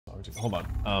Hold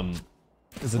on.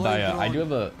 Zadaya, I do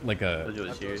have a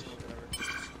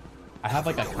I have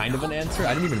like a kind of an answer.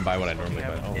 I didn't even buy what I normally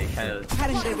buy. Oh, kind of.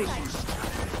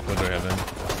 What do I have in?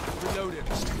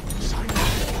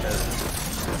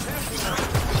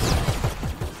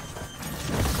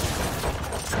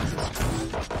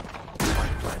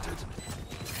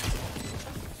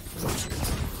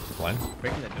 Blind?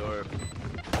 Breaking the door.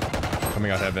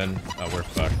 Coming out heaven. We're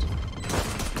fucked.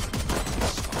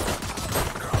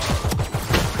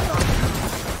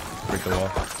 Break the wall.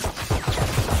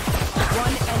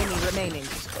 One enemy remaining.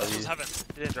 Heaven.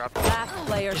 He didn't drop it. Last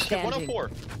player standing.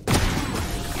 104.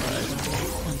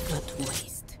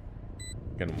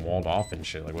 Getting walled off and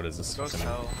shit. Like, what is this? Go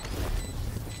sell.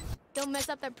 Don't mess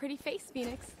up that pretty face,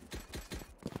 Phoenix.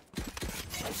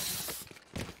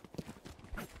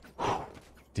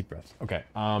 Deep breath. Okay.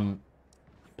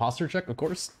 Posture check, of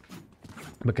course,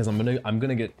 because I'm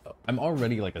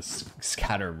already like a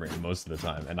scatterbrain most of the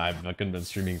time, and I've been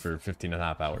streaming for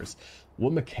 15.5 hours.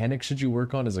 What mechanic should you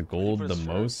work on as a gold the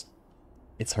most?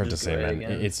 It's hard to say,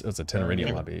 man. It's a 10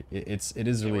 radiant lobby. It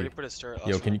is really.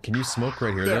 Yo, can you smoke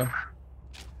right here though?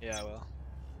 Yeah, I will.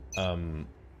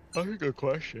 That's a good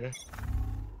question.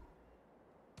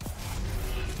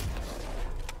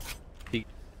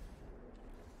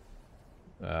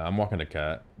 I'm walking to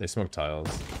cat. They smoke tiles.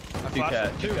 Two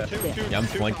cat. Yeah, I'm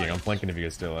flanking. I'm flanking if you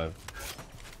guys stay alive.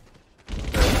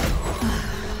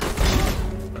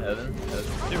 Heaven.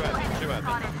 Two at me.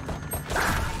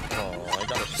 Oh, I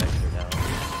got a sector now.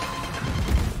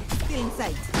 Get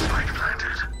inside.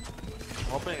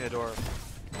 I'm opening the door.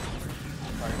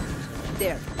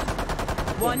 There.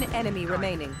 One enemy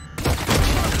remaining.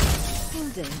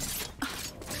 Hold on.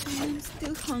 I'm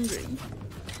still hungry.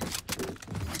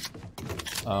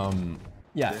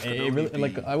 Yeah, it really,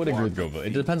 like, I would agree with Gova.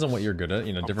 It depends on what you're good at.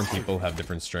 You know, different people have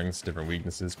different strengths, different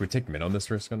weaknesses. Can we take mid on this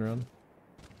first gun round?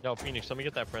 Yo, Phoenix, let me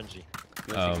get that frenzy.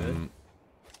 You wanna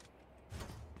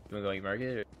go like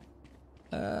market?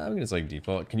 I'm gonna say like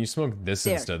default. Can you smoke this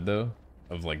instead though,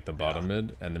 of like the bottom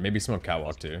mid, and then maybe smoke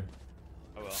catwalk too?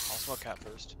 I will. I'll smoke cat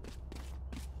first.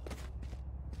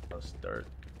 I'll start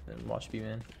and watch B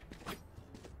man.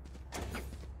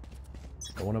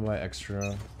 I want to buy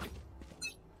extra.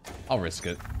 I'll risk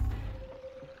it.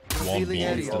 Wall B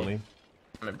instantly. I'm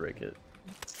gonna break it.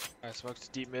 Alright, smokes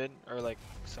deep mid, or like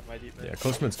semi-deep mid. Yeah,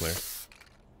 close mid's clear.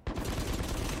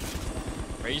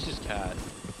 Raise his cat.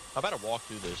 How about I walk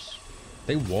through this?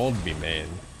 They walled B main.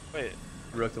 Wait.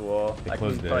 Broke the wall. They I can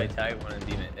closed probably it. tag one and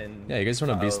demon. And Yeah, you guys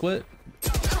want a B split?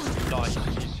 No,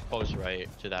 he's close right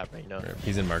to that right now.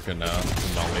 He's in market now.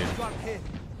 Not lead.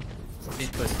 He's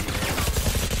pushed demon.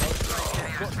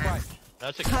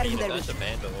 That's a Keen, that's a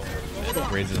Vandal.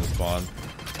 Raze is in spawn.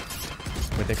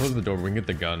 Wait, they closed the door. We can get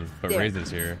the gun, but Raze is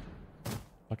here.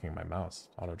 Fucking my mouse.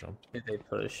 Auto jumped. They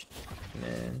pushed.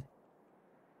 Man.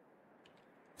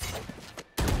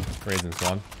 Raze in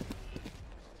spawn.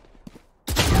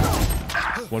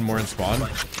 One more in spawn.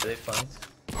 They funds.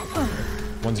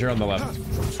 One's here on the left.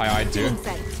 I too.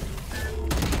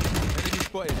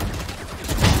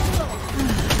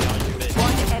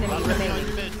 One enemy remaining.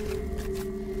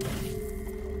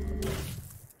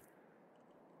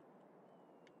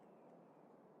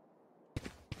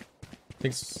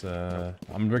 Thanks,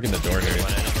 I'm breaking the door here. We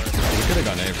could have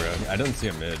gone A, bro. I don't see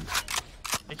a mid. I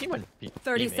think he went B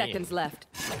 30 main, seconds left.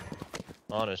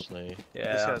 honestly.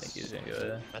 Yeah, I don't think he's gonna go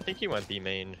there. I think he went B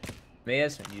main. May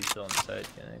have some use still on the side,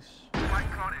 Phoenix.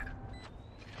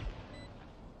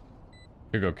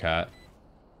 Could go cat.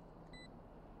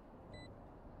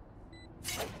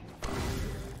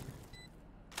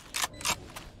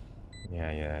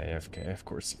 Yeah, AFK, of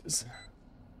course he is.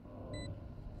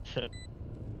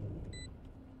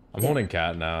 I'm holding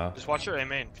cat now. Just watch your A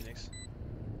main, Phoenix.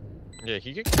 Yeah,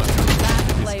 he could.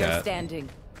 Last He's player cat. standing.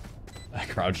 I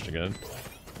crouched again.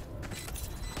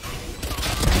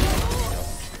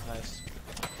 Nice.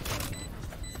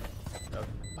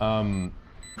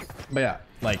 But yeah,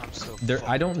 like there.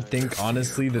 I don't think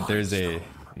honestly that there's a.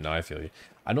 No, I feel you.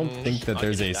 I don't think that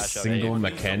there's a single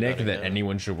mechanic that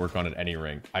anyone should work on at any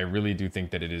rank. I really do think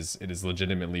that it is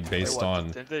legitimately based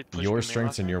on your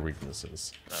strengths and your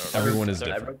weaknesses. Everyone is I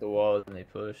different. broke the walls and they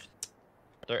pushed.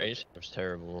 Their ace was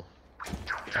terrible.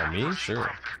 Me?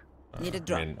 Sure. Need a I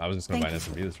drop. mean, I was just gonna buy an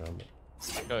SMB this round,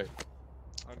 but... Go.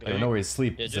 I know where you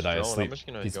sleep. Yeah, just Did I drone. sleep? I'm just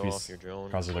gonna Peace, go peace. off your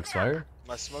drone. Crosser looks fire.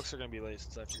 My smokes are gonna be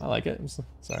laced. I like it. It's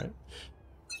alright.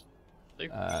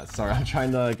 Sorry, I'm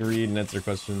trying to like read and answer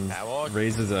questions.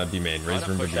 Raze is a B main. Raze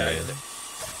room to B main.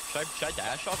 Should I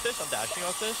dash off this? I'm dashing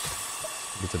off this.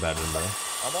 It's a bad room, bro.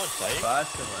 I'm on site.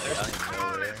 Flash and like, I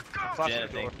don't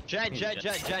even know where. Jet. Jet.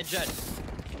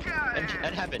 And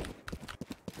And heaven.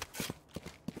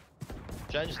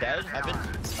 Gen's dead. Heaven.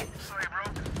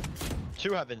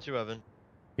 Two heaven.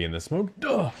 Be in the smoke.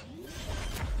 Duh.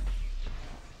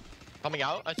 Coming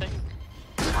out, I think.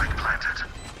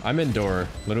 I'm in door.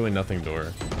 Literally nothing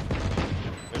door.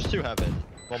 There's two heaven.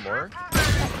 One more.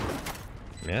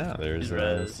 Yeah, there's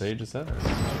Sage center.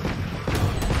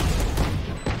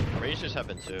 Razor's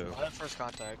heaven too. I have first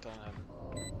contact on him.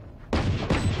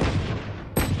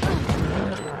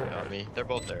 Got me. They're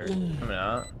both there. Coming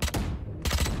out.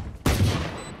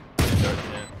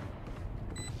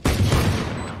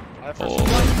 I have first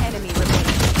One enemy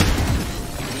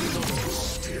remaining.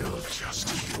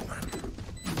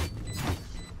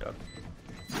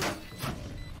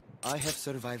 I have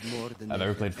survived more than I've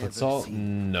ever played futsal?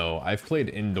 No, I've played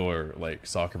indoor like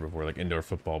soccer before, like indoor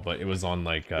football, but it was on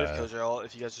like Killjoy,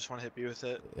 if you guys just want to hit B with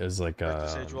it. it was like The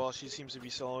Sage wall, she seems to be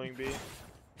soloing B.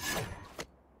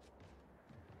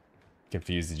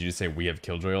 confused. Did you just say we have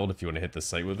Killjoy ult if you want to hit the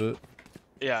site with it?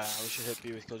 Yeah, we should hit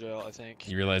B with Killjoy, I think.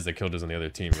 You realize that Killjoy's on the other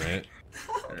team, right?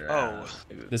 Oh.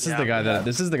 This is Yeah, the guy yeah. that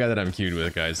this is the guy that I'm queued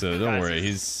with, guys. So don't Guys, worry.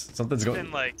 He's something's It's going.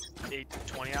 been like 8 to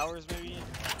 20 hours maybe.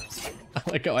 I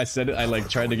like how I said it. I like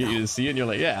tried to get you to see it, and you're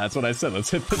like, yeah, that's what I said. Let's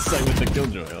hit the site with the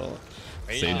Killjoy ult.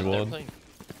 Sage wall.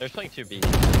 They're playing 2B.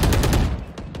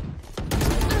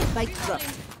 Spike drop.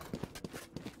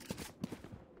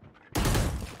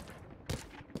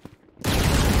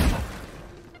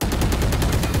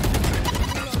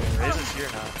 Raze is here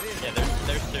now. Yeah,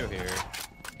 there's two here.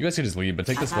 You guys can just leave, but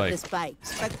take this I have bike. the spike.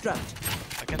 Spike dropped.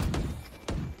 I can.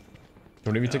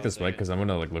 Don't even take No, this they- bike because I'm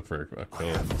gonna like look for a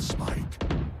kill.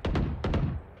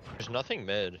 There's nothing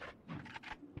mid.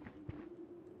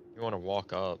 You want to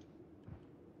walk up?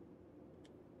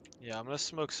 Yeah, I'm gonna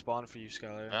smoke spawn for you,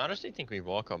 Skylar. I honestly think we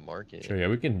walk up market. Sure, yeah,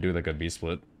 we can do like a B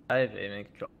split. I have aiming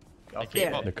control. They Off gave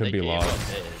There. up- There could they be gave lost.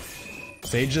 up mid.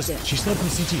 Sage just she slowed me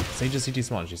CT. Sage just CT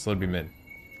spawn. She slowed me mid.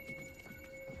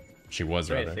 She was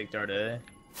Wait, rather. fake dart A.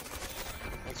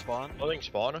 Hold spawn. Holding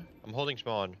spawn. I'm holding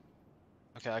spawn.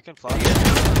 Okay, I can fly.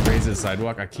 Raises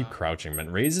sidewalk. I keep crouching,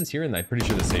 man. Raises here, and I'm pretty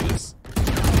sure the Sage is.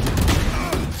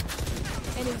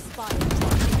 Enemy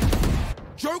spotted.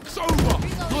 Joke's over!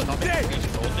 He's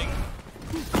holding.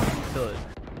 Kill it.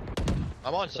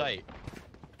 I'm on site.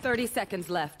 30 seconds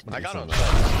left. I got on Yeah,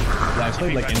 site. I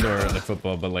played like indoor like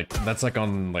football, but like that's like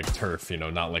on like turf, you know,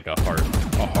 not like a hard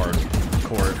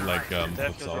court like They have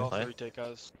Killjoy futsal. all 3 take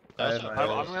us. That's I'm-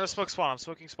 I'm gonna smoke spawn. I'm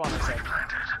smoking spawn this side.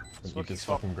 Eat Smoking this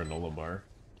spawn. fucking granola bar.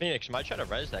 Phoenix, might try to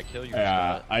res that kill you.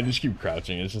 Yeah, I just keep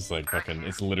crouching. It's just like fucking.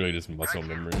 It's literally just muscle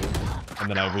memory. And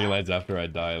then I realize after I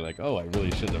die, like, oh, I really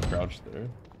shouldn't have crouched there.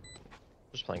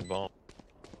 Just playing ball.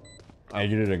 I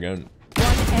did it again.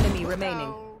 One enemy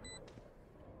remaining.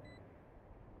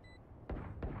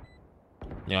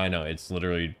 Yeah, I know. It's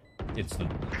literally, it's the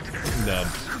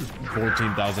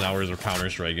 14,000 hours of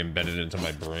Counter-Strike embedded into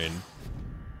my brain.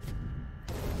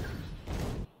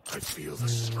 I feel the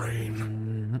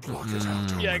strain. Block it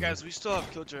out. Yeah, guys, we still have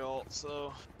Killjoy ult,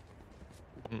 so.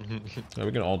 Yeah,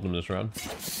 we can ult them this round.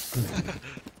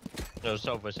 No,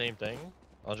 so the same thing.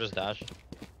 I'll just dash.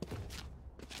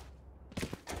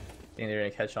 Think they're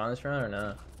gonna catch on this round or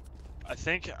no? I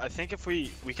think if we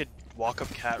could walk up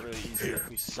cat really easy if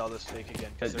we sell this fake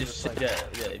again. Cause They're just, just like,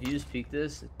 yeah, if you just peek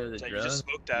this, instead of the so you drone, just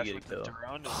smoke dash you with get a the kill.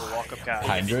 drone and we'll walk up cat.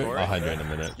 Hydrate? I'll hydrate in a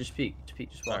minute. Just peek,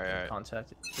 just walk, Alright.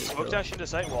 contact it. take a Smoke kill. dash into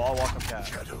sight, we'll all walk up cat.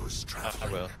 Shadows I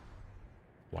traveling. will.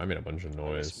 Well, I made a bunch of Yes,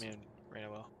 noise. me and Reyna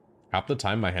will. Half the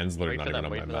time, my hand's literally Wait not for even them,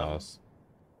 on wait my for them. mouse.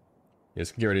 You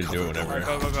guys can get ready to do it Alright,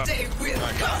 whenever. go, go, go.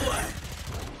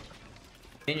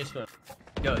 And you're swimming.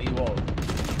 Yo, he walled.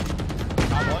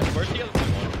 Got one. Where's the other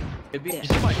one? Could be. You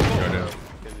see my Go phone? do.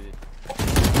 Could be.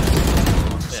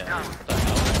 Yeah. What the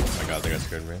hell? Oh my god, that guy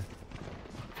scared me.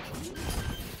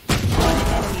 One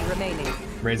enemy remaining.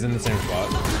 Ray's in the same spot.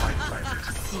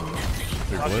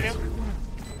 Three Watching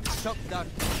bullets. him?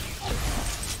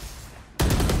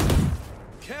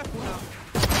 Careful now.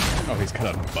 Oh, he's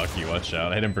got a Bucky. Watch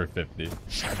out. I hit him for 50.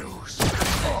 Shadows.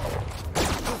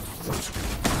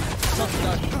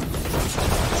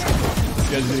 This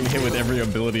guy's getting hit with every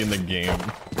ability in the game.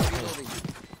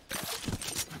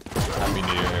 Happy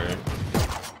New Year.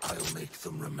 I'll make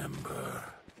them remember.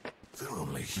 They're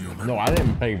only human. No, I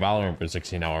didn't play Valorant for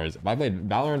 16 hours. If I played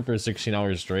Valorant for 16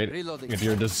 hours straight, if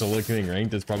you're just solo queuing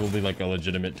ranked, it's probably like a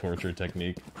legitimate torture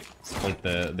technique. Like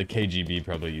the KGB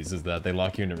probably uses that. They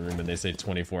lock you in a room and they say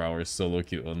 24 hours solo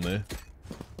queue only.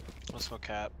 I'll smoke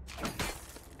cat.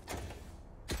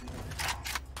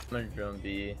 I'm gonna drone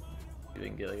B. We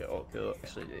can get like an ult kill.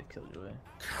 Actually, they've killed Joy.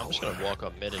 I'm just gonna walk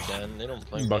up mid again. They don't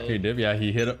play Bucky mid. div, yeah,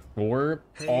 he hit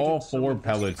all four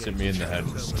pellets hit me in the head.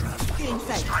 Feeling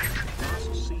safe.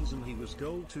 Last season he was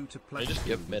goal 2 to play. They just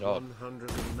give mid up.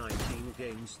 119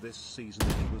 games this season.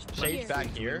 He was Sage back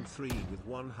here. 3 with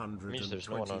Means there's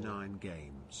no one on. 129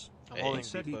 games. I'm Hey, holding He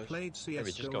said he B-push. played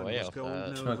Maybe just go CS:GO A and was off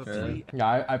golden that. over Okay. 3.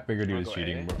 Yeah, I figured he was Go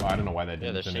cheating. A? But I don't know why that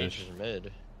Yeah, didn't the finish. Sage is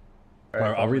mid.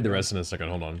 I'll read the rest in a second.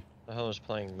 Hold on. The hell is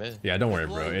playing mid? Yeah, don't worry,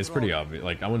 bro. It's pretty obvious.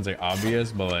 Like, I wouldn't say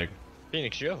obvious, but like,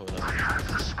 Phoenix Yo. you know, Okay,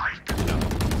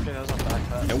 that was on back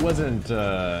pass. it wasn't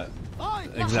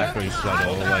exactly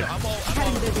subtle. Like, I'm all.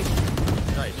 Cutting their vision.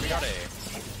 Nice, we got A.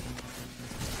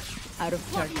 Out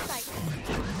of charge.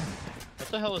 What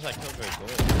the hell is that Killjoy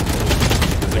doing?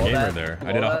 there's a Wall gamer that? there. I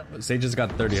Wall did. that? Sage just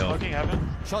got 30 health. Smoking heaven.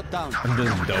 I'm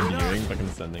just Wing, fucking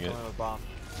sending it. Going with bomb.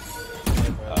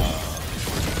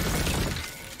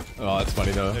 Oh, that's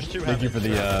funny though. There's two Thank you for the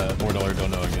 $4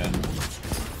 dono again.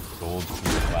 Gold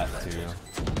flat too.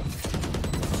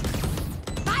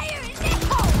 Fire in the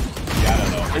hole! Yeah, I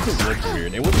don't know. It just looked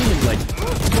weird. It wasn't even like.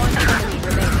 One enemy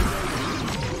remaining.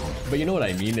 But you know what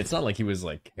I mean? It's not like he was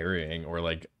like carrying or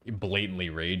like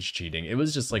blatantly rage cheating. It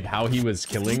was just like how he was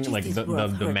killing, like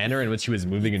the manner in which he was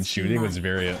moving and shooting was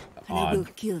very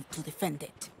odd. Kill to defend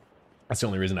it. That's the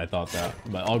only reason I thought that.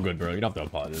 But all good, bro. You don't have to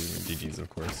apologize. GG's, of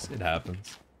course. It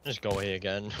happens. Just go A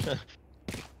again.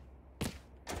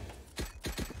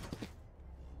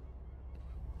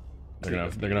 They're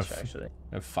gonna actually.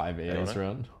 have 5 AOs Reyna?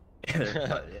 round.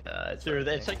 Yeah, it's Dude,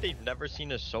 it's like they've never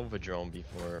seen a Sova drone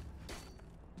before.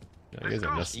 Yeah, you guys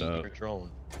are messed Eat up. your drone.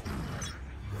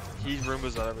 He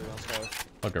Roombas at everyone's house.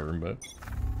 Fuck a Roomba.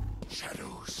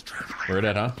 Shadows travel. Where it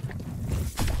at, huh?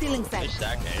 Feeling They safe.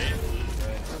 stack A.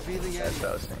 That's what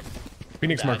I was saying.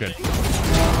 Phoenix Market.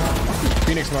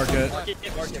 Phoenix Market. Market.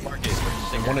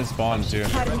 And one in spawn too.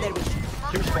 Cutting their vision.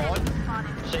 Two spawn.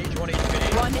 Sage 1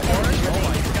 HP. One enemy Oh remaining.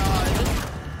 my god.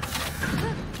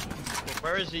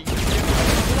 Where is he? I'm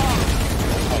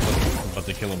about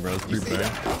to kill him, bro. It's pretty fair.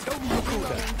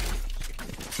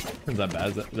 Is that bad?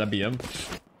 Is that BM?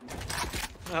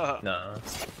 No,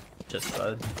 just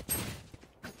bud.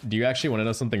 Do you actually want to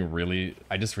know something really?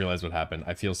 I just realized what happened.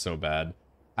 I feel so bad.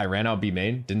 I ran out B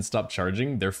main, didn't stop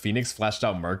charging. Their Phoenix flashed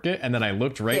out market, and then I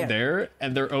looked right there,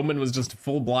 and their Omen was just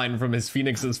full blind from his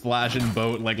Phoenix's flash and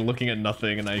boat, like looking at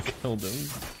nothing, and I killed him.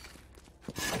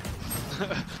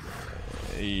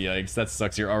 Yikes, that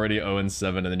sucks. You're already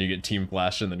 0-7, and then you get team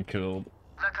flash and then killed.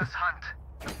 I'm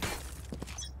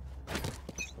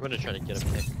gonna try to get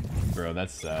him pick. Bro,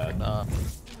 that's sad.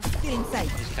 Feeling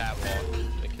safe. He's catwalk.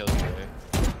 The Killjoy.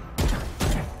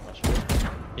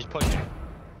 He's pushing.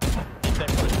 He's been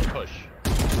push.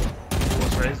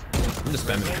 What's raised? I'm just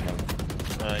spamming it.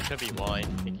 It could be wine. I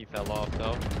think he fell off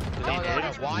though. Usually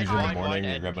in the morning,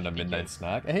 you're grabbing a midnight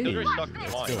snack. Hey, Killjoy stuck in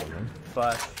let's wine. go, man.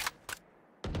 Flash.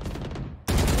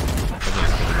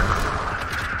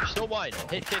 Still wide.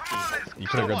 Hit 50. You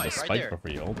could have grabbed the Right spike there.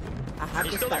 before you ult. I have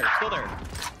He's the still there. spike. Still there.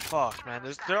 Fuck, man.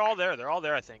 They're all there. They're all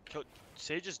there, I think.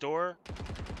 Sage's door.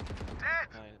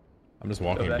 I'm just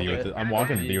walking Go B back with in. it. I'm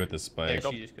walking B with this spike.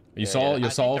 go- She just- You saw I you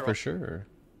think saw they're for all- sure.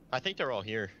 I think they're all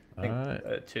here. I think,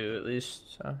 Alright. 2 at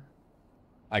least. So.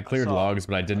 I cleared saw- logs,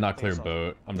 but I did not I clear think so.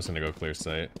 boat. I'm just gonna go clear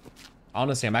site.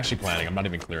 Honestly, I'm actually planning. I'm not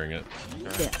even clearing it.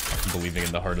 There. I'm believing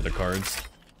in the heart of the cards.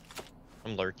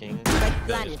 I'm lurking. Spike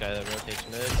This planted. guy that rotates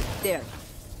mid. There.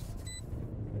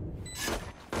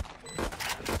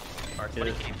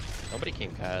 Market. Nobody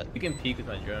came cat. You can peek with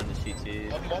my drone to CT.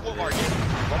 One more market.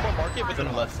 One more market with He's on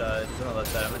the an left side. He's on the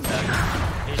left side. I'm attacking.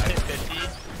 He's hit 50.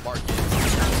 Market.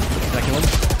 Did I kill him?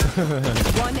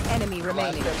 One enemy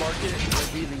remaining.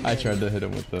 I tried to hit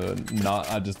him with the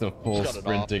just a full Shut it off.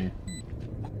 sprinting.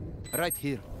 Right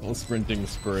here. Full sprinting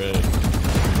spray.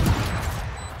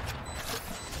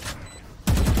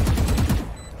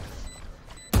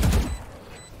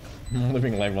 I'm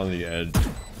living life on the edge.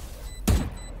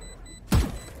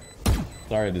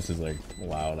 Sorry, this is like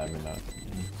loud. I mean that.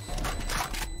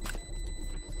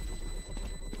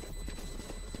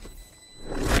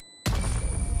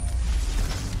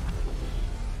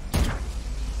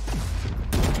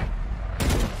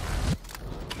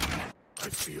 I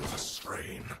feel the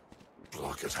strain.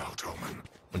 Block it out, Omen.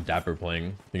 When Dapper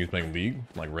playing, think he's playing League,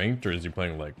 like ranked, or is he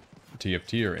playing like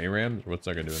TFT or ARAM? What's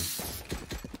that guy doing?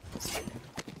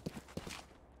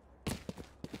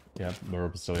 Yeah, Laura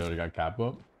Basilio got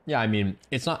capo. Yeah, I mean,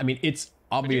 it's not. I mean, it's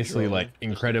obviously like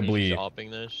incredibly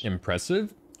Shopping this.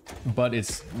 impressive, but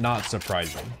it's not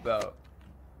surprising. About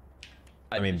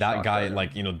I mean, that guy,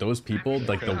 like, you know, those people,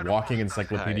 like the walking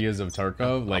encyclopedias of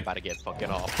Tarkov, like, about to get fucking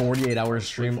off. 48-hour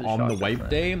stream on the wipe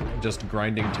day, just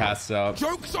grinding tasks out.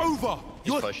 Joke's over!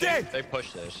 You're dead! They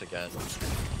push this again.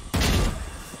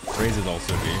 Raze is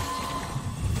also B.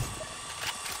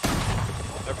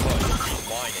 They're pushing. He's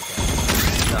wine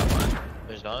again. Not one.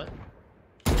 There's not?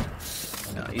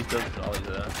 No, he's building always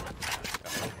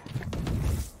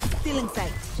Still in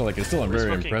sight. So, like, it's still very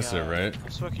smoking, impressive, right? I'm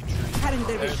smoking tree. Cutting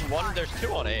their There's vision. one, there's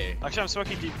two on A. Actually, I'm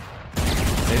smoking deep.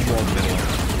 They walled middle.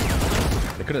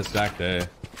 They could have stacked A.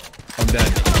 I'm dead. I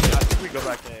think we go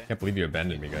back there. Can't believe you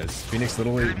abandoned me, guys. Phoenix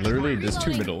literally just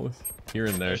two middle. Here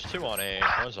and there. There's two on A.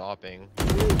 One's opping.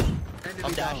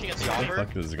 I'm dashing at the What the offer.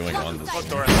 fuck is going on this Close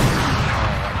time? door.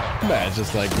 Yeah, it's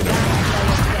just like, you know.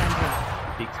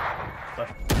 peaked.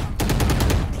 Left.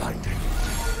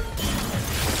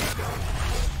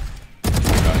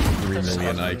 Got 3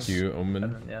 million IQ, Omen.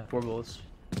 Heaven, yeah, 4 bullets.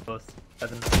 Both.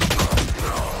 Heaven.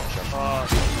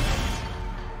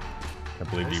 Can't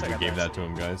believe we gave that to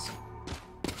him, guys.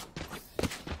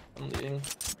 I'm leaving.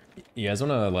 You guys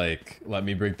wanna, like, let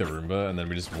me break the Roomba and then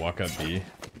we just walk up B?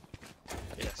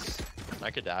 Yes.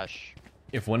 I could dash.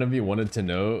 If one of you wanted to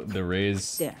know, the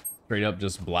Rays There. straight up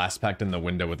just blast packed in the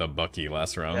window with a Bucky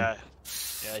last round. Yeah.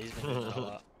 Yeah, he's been doing that a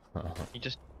lot. He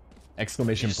just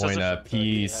Exclamation He just does point it for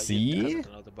Bucky. PC? Yeah, he has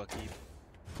another Bucky.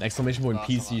 Exclamation point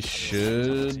PC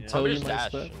should tell I'll you just my dash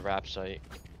stuff. and wrap site.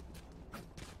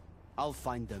 I'll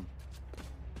find them.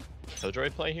 Killjoy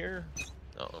play here?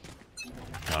 No.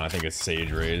 No, I think it's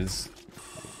Sage Rays.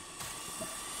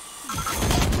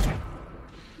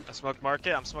 I smoke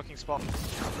market, I'm smoking spawn.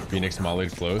 Phoenix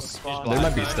mollied close. Spawn. They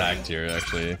might be stacked here,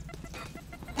 actually.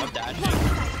 I'm dashing.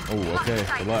 Oh, okay.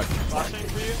 Good luck. Flashing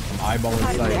for you. I'm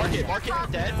eyeballing sight.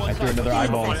 Market dead. One I threw side. another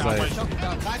eyeball in sight.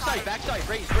 Backside,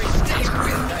 raise.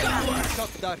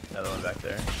 Another one back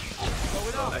there.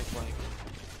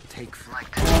 Take flight.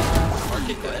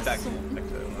 Market dead. Back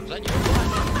there. Was that you?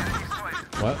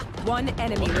 What? One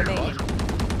enemy remaining.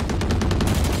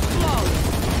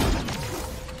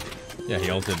 Yeah, he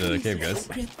ulted the cave, guys.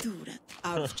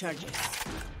 Out of charges.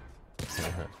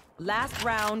 Last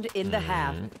round in the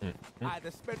half.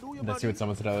 Let's see what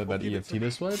someone said about EFT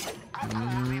this was.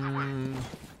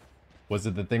 Was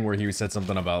it the thing where he said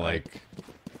something about, like...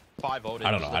 5 voted.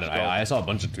 I don't know. I saw a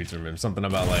bunch of tweets from him. Something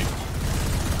about, like,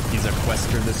 he's a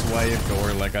quester this wife,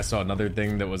 or, like, I saw another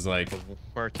thing that was, like...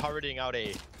 We're turreting out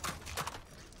A.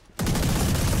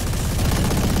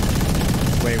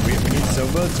 Wait, we need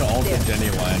Sova to ult the Jenny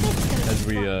line as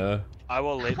we, I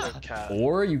will later cat.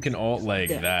 Or you can ult like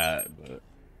that, but...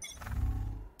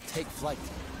 Take flight.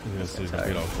 This is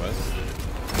complete all quest.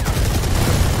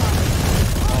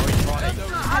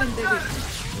 Cutting their vision.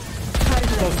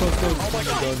 Close. Oh my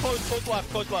god,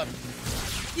 close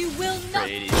left. You will not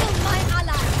Brady. kill my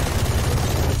ally.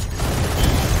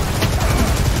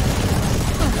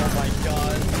 Oh my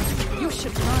god. You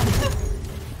should run.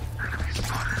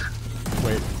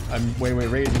 Wait,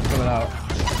 Raid is coming out.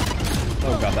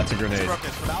 Oh god, that's a grenade.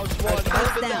 That was one.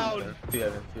 Down. Two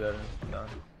Heaven. Gone.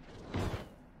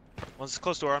 One's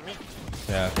close door on me.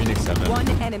 Yeah, Phoenix 7. One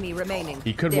enemy remaining.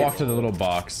 He could walk to the little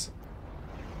box.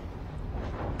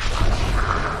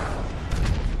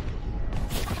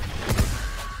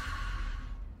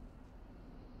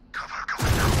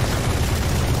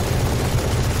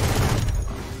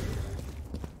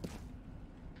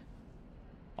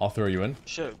 I'll throw you in.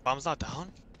 Shit, bomb's not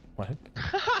down? What?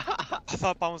 I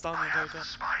thought bomb was down the entire time.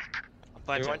 I'm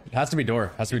planting. It has to be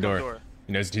door. Has to be door. Door.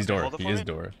 He knows he's door. Hold it He for is me?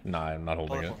 door. Nah, I'm not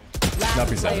holding Hold it. it for me. Not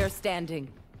be Last player seven. standing.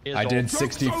 I did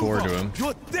 64 to him.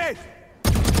 You're dead!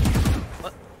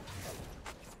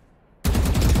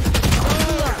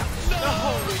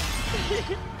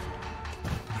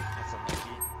 That's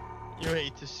unlucky. You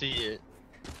hate to see it.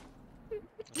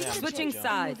 Yeah, Switching I'm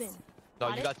sides. No,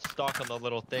 you got stuck on the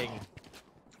little thing.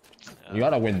 You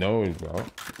gotta win those, bro.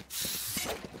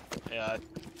 Yeah,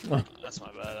 that's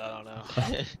my bad. I don't know.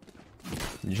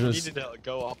 You You just. needed to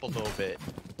go up a little bit.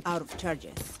 Out of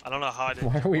charges. I don't know how I did.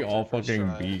 Why are we all first fucking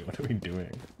try. beat? What are we doing?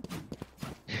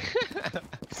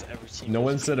 'Cause every team No goes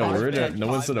one beat. said a word. been No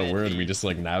one 5 said a word. minutes. We just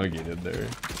like navigated there.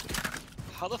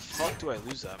 How the fuck do I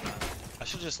lose that, man? I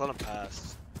should just let him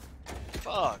pass.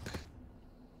 Fuck.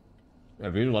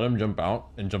 If you let him jump out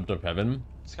and jumped up heaven,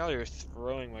 Scully, you're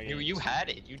throwing my games. You had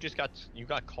it. You just got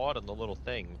caught on the little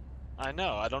thing. I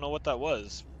know. I don't know what that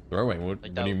was. throwing. What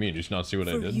Like do you that- mean? Did you not see what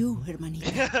I For did? you,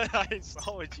 Hermanito. I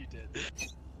saw what you did.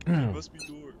 It must be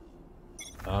door.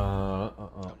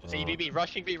 CBB,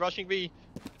 rushing B.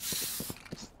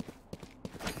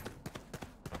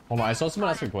 Hold on, I saw someone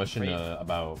ask a question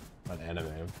about an anime.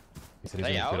 He said he's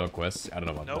They gonna out? Fatal Quest. I don't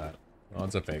know about Nope. that. Oh,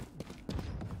 it's a fake.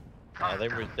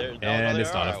 They're And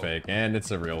it's not a fake. And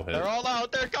it's a real hit. They're all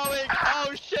out. They're coming.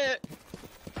 Oh shit.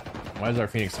 Why is our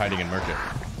Phoenix hiding in market?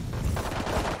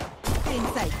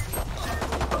 Inside.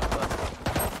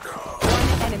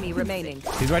 One enemy remaining.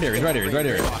 He's right here. He's right here. He's right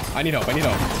here. I need help. I need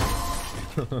help.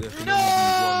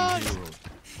 No!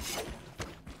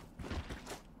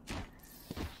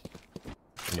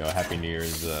 Yo, happy New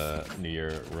Year's, New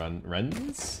Year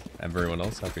runs. Everyone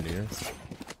else, happy New Year.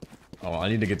 Oh, I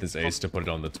need to get this ace to put it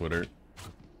on the Twitter.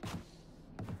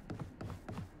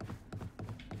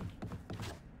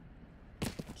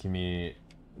 Kimi,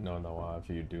 no, if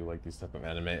you do like these type of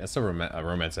anime, it's a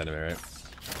romance anime, right?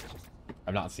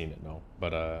 I've not seen it, no,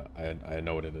 but I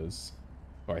know what it is,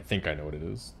 or I think I know what it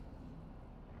is.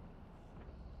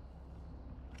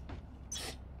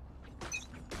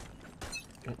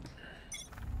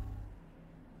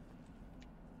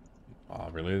 Oh,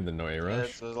 really? The no A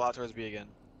rush? There's a lot towards B again.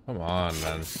 Come on,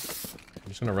 man. I'm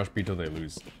just gonna rush B till they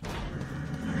lose.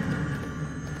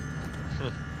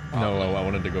 No, I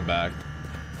wanted to go back.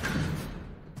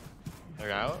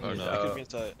 They're out or no? Could be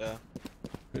inside, yeah.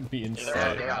 Could be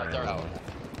inside. They're out. They're out.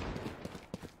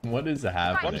 What is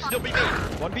happening? One still be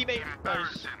made. One be made.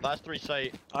 Nice. Last 3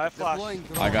 sight. I have flash.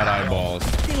 I got eyeballs.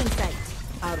 Still in sight.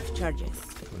 Out of charges.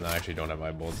 No, I actually don't have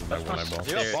eyeballs. I have one eyeball.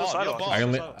 You have ball. You have ball.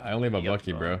 I only have a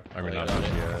Bucky, bro. I mean, not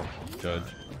Bucky, Judge.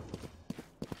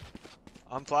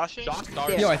 I'm flashing.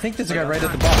 Yo, I think there's a guy right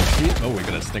at the box. Oh, we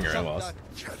got a stinger. I lost.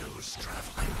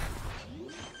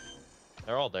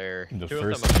 They're all there. The Two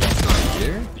first of them are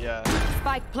year? Yeah.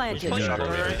 Spike planted.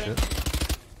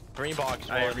 Green box.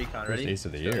 Alright, recon, ready? First ace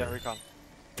of the Yeah, year. recon.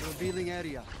 Revealing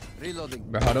area. Reloading.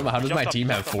 Bro, how does my team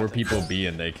have 4 people B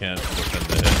and they can't defend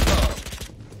the hit?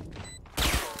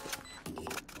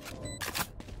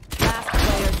 Last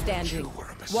player standing.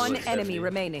 One enemy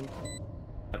remaining.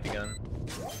 Happy gun.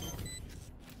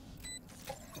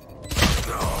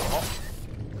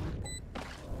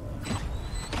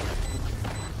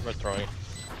 We're throwing.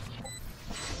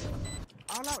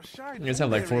 You guys have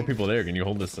like 4 people there. Can you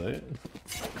hold this site?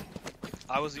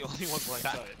 I was the only one playing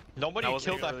side. Nobody I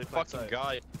wasn't killed that really playing fucking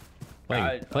side.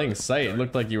 guy. Playing site, it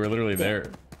looked like you were literally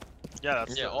there. Yeah,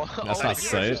 that's That's not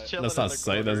site. That's not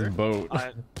site. That's boat.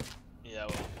 Yeah,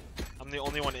 well, I'm the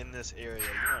only one in this area. You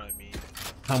know what I mean?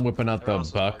 I'm whipping out the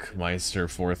Everyone's Buckmeister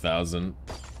 4000.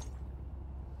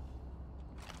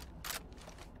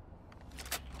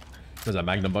 Is that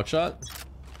Magnum buckshot?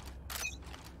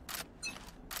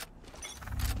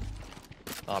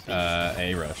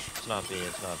 A rush. It's not B.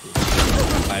 It's not B.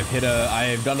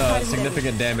 I've done a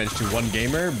significant damage to one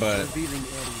gamer, but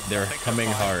they're coming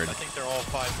hard. I think they're all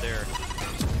 5 there.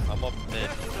 I'm up mid.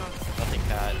 Nothing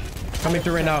cat. Coming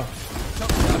through right now.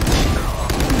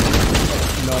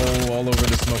 No, all over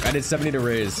the smoke. I did 70 to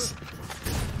raise.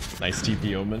 Nice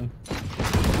TP omen.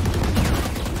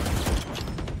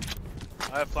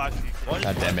 I have flash.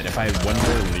 God damn it! If I had one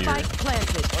more leer. Spike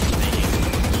planted.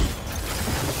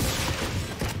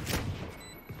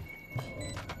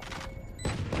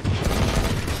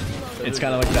 It's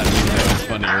kind of like that meme that was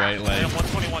funny, right? Like,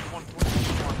 121,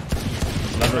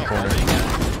 121. another corner.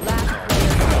 Last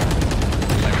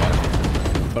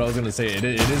But I was gonna say, it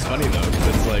is funny though, because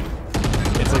it's like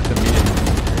the meme.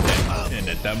 And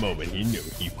at that moment, he knew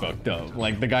he fucked up.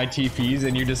 Like, the guy TPs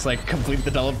and you just like complete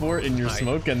the teleport in your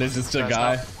smoke, and there's just a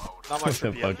guy with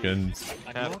the fucking,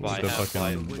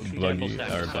 buggy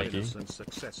or Bucky.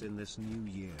 Success in this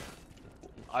new year.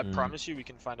 I promise you, we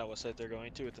can find out what site they're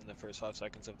going to within the first 5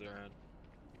 seconds of their round.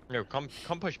 No, come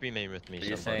push B main with me.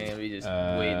 You're somebody. saying we just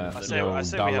wait. I say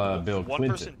we have Bill one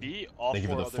Clinton. person B, all Thank you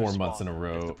 4 for the 4 others months spawn. in a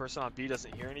row. If the person on B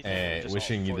doesn't hear anything, Hey, just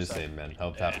wishing all you the 4 same, man.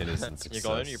 Health, happiness, and success. You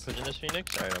going? You're pushing this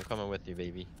Phoenix? Alright, I'm coming with you,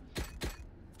 baby.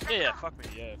 Yeah, fuck me.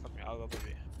 Yeah, fuck me. I'll go with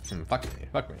B. Fuck me.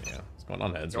 Yeah, what's going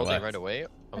on, heads? Rolling Relax. right away.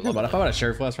 How about a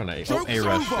sheriff flash on A? Oh, A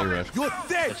rush.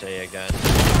 It's A again.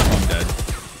 I'm dead.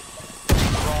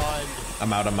 Run.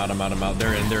 I'm out.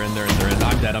 They're in.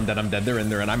 I'm dead. They're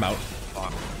in, I'm out.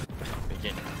 Fuck.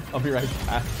 Begin. I'll be right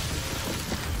back.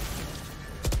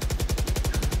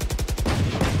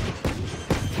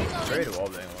 Ready to wall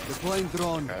bang one. Deploying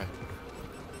drone. Okay.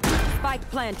 Spike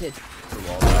planted. The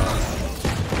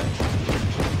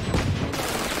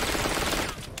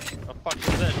fuck is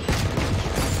this?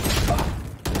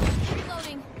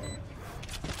 Reloading.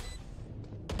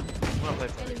 I'm gonna play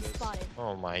for Enemy this. spotted.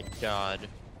 Oh my god.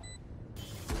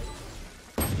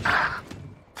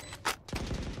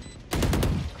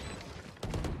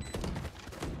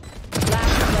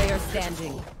 Last player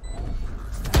standing.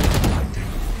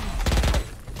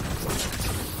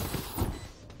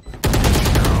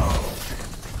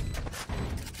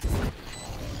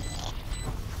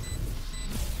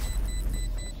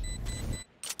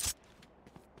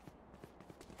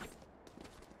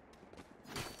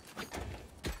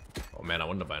 man, I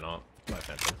wanted to buy not. My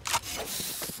Phantom.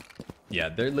 Yeah,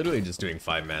 they're literally just doing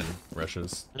 5-man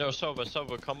rushes. No,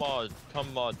 Sova,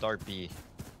 come Dark B.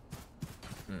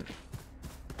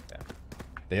 Yeah.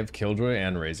 They have Killjoy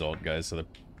and Raze ult, guys, so they're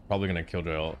probably gonna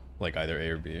Killjoy ult, like either A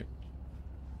or B.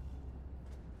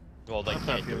 Well, they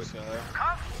can't do it.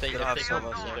 If they come C,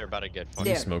 they're about to get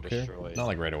fucking smoke here? destroyed. Not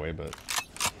like right away, but...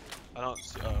 I don't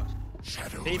see,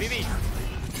 B.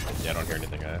 Yeah, I don't hear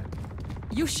anything,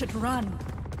 You should run.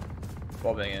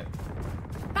 Wobbling it.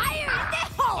 Fire in the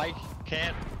hole! I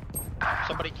can't.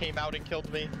 Somebody came out and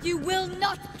killed me. You will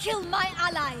not kill my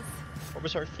allies. What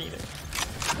was our Phoenix?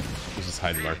 He's just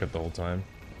hiding market the whole time.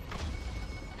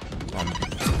 I'm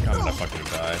gonna fucking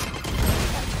die.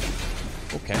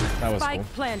 Okay, that was Spike cool.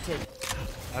 planted.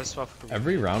 I just swapped.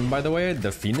 Every round, by the way,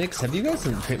 the Phoenix, have you guys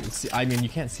seen, I mean, you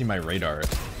can't see my radar.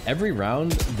 Every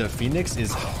round, the Phoenix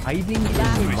is hiding in the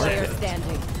Last player market.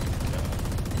 standing.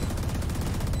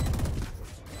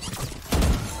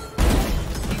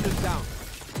 Down.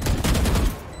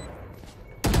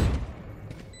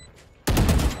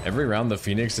 Every round, the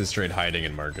Phoenix is straight hiding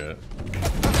in market.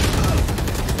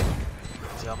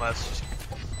 Yeah, that's just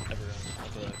every round.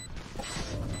 After that.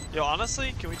 Yo,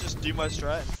 honestly, can we just do my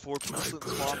strat and 4 people sit in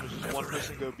spawn, and just 1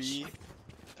 person go B,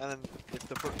 and then if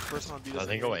the person on B doesn't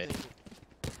think do go A. anything,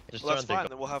 Just well, that's don't fine. think.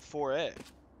 Then we'll have 4A.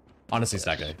 Honestly,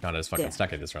 stack A. Not as fucking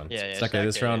stack A this round. Yeah, stack A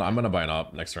this stack A, round. yeah. I'm gonna buy an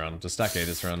op next round. Just stack A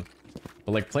this round.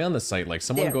 But like, play on the site. Like,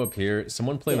 someone There. go up here.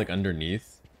 Someone play Yeah. like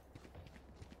underneath.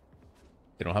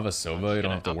 You don't have a Sova. You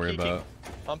don't have to worry about.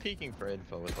 I'm peeking for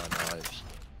info with my knives.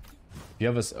 If you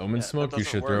have a Omen that smoke, you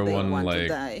doesn't should work. throw They one want to like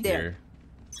die. here.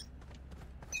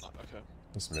 Okay.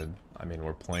 This mid. I mean,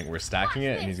 we're stacking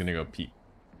it, and he's gonna go peek.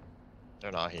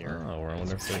 They're not here. Oh, I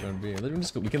wonder if they're gonna be.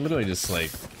 We can literally just like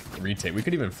retake. We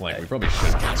could even flank. We probably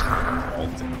should.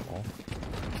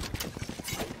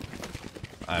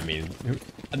 I mean,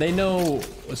 they know.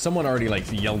 Someone already like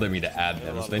yelled at me to add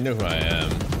them, so they know who I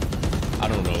am. I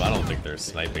don't know. I don't think they're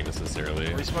sniping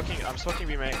necessarily. Are we smoking? I'm smoking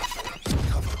B main.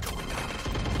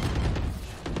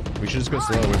 We should just go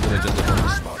slow. We're gonna just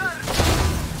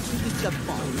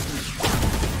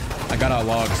I got out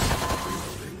logs.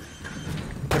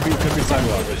 Could be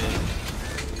sidewalk.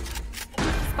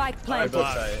 Spike They're planted. both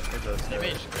side. They're both They side.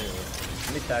 made screw.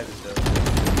 Let me tag this though.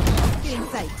 In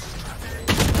sight.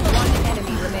 One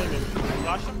enemy remaining.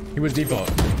 Flash him? He was default.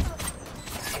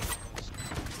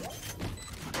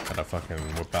 Gotta fucking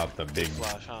whip out the big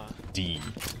Flash, huh? D.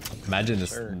 Imagine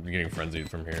this getting frenzied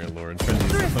from here, Lord.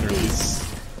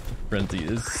 Frenzy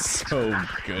is so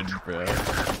good, bro.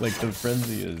 Like the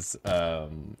frenzy is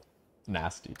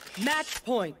nasty. Match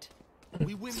point.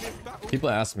 We win this battle. People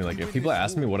ask me like if people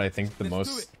ask me what I think the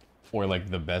most or like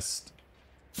the best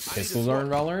pistols are in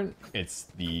Valorant, it's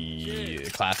the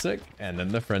classic and then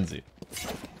the frenzy.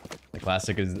 The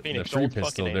classic is Phoenix, the free don't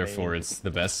pistol, fucking therefore aim. it's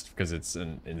the best because it's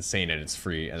insane and it's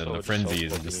free, and then So the it's frenzy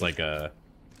so is just fucking like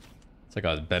it's like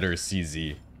a better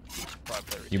CZ.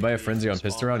 You buy a frenzy on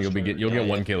pistol round, you'll get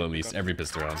 1 kill at least every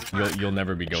pistol round. You'll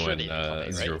never be going Shouldn't be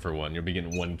funny, 0 right? for 1. You'll be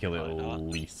getting 1 kill at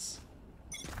least.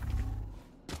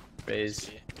 Raze.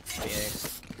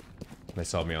 Phoenix. They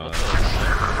saw me on.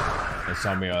 They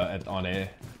saw me on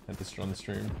the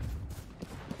stream.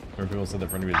 Where people said the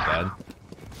frenzy was bad.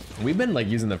 We've been like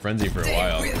using the frenzy for a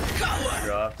while.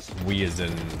 Drops. We as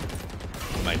in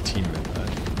my team.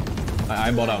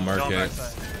 I bought out Go market.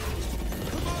 backside.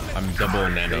 I'm double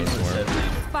nano swarm.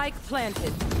 Spike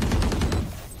planted.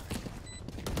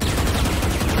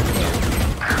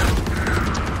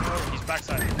 He's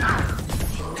backside.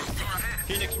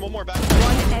 Phoenix, one more back.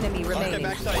 One enemy Okay, remaining.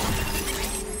 backside.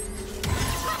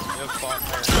 You have spot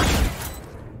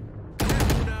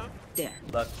there. There.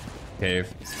 Left. Cave.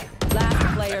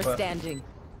 Last player standing.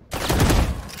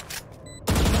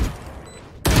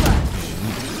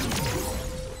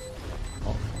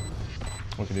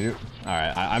 What can you do? All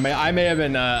right, I may have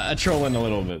been trolling a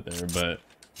little bit there, but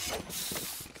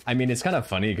I mean it's kind of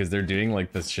funny because they're doing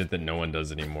like this shit that no one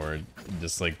does anymore.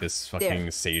 Just like this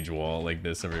fucking sage wall like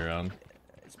this every round.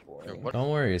 It's boring. What? Don't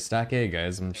worry, stack A,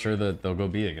 guys. I'm sure that they'll go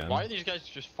B again. Why are these guys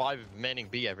just 5 manning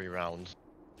B every round?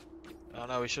 I don't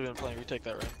know, we should have been playing retake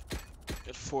that round.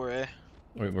 Get 4A.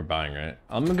 Wait, we're buying, right?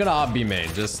 I'm gonna op B main.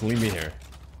 Just leave me here.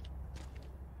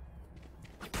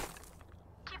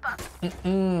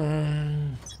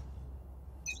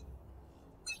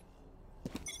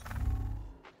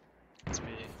 It's B.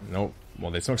 Nope.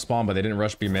 Well, they smoked spawn, but they didn't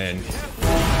rush B main. They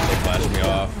flashed me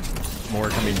off. More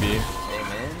coming B.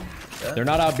 Amen. Yeah. They're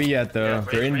not out B yet, though. Yeah,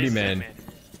 They're in B Raze main. main.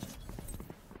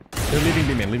 They're leaving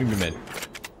B main. Leaving B main.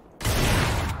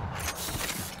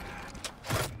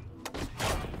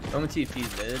 Omen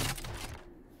TP's mid.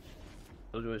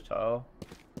 Killjoy's tile.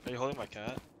 Are you holding my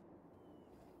cat?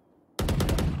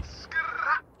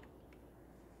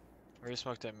 Where you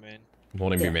smoked that main? I'm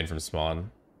holding B main from spawn.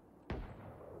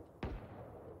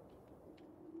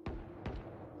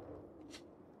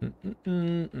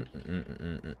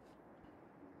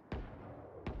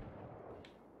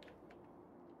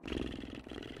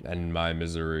 And my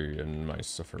misery and my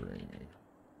suffering.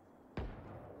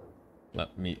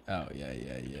 Let me out. Yeah.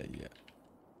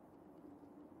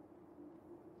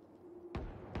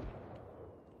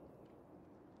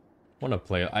 Want to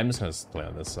play? I'm just gonna play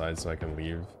on this side so I can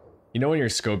leave. You know when you're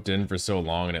scoped in for so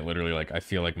long and it literally like I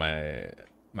feel like my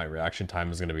reaction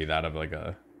time is gonna be that of like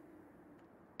a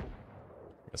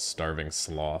starving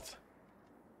sloth.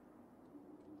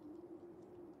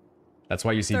 That's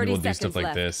why you see people do stuff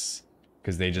like this,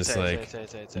 because they just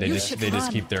they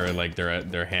just keep their like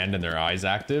their hand and their eyes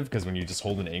active, because when you just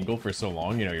hold an angle for so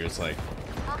long, you know, you're just like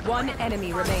one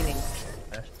enemy remaining.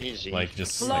 Easy. Like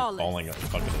just like falling up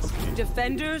fucking asleep.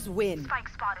 Defenders win.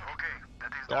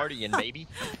 Guardian, baby.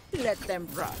 Let them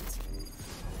rot.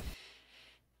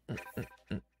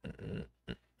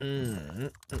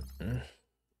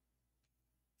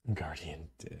 Guardian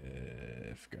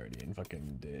diff, Guardian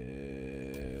fucking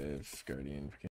diff, Guardian fucking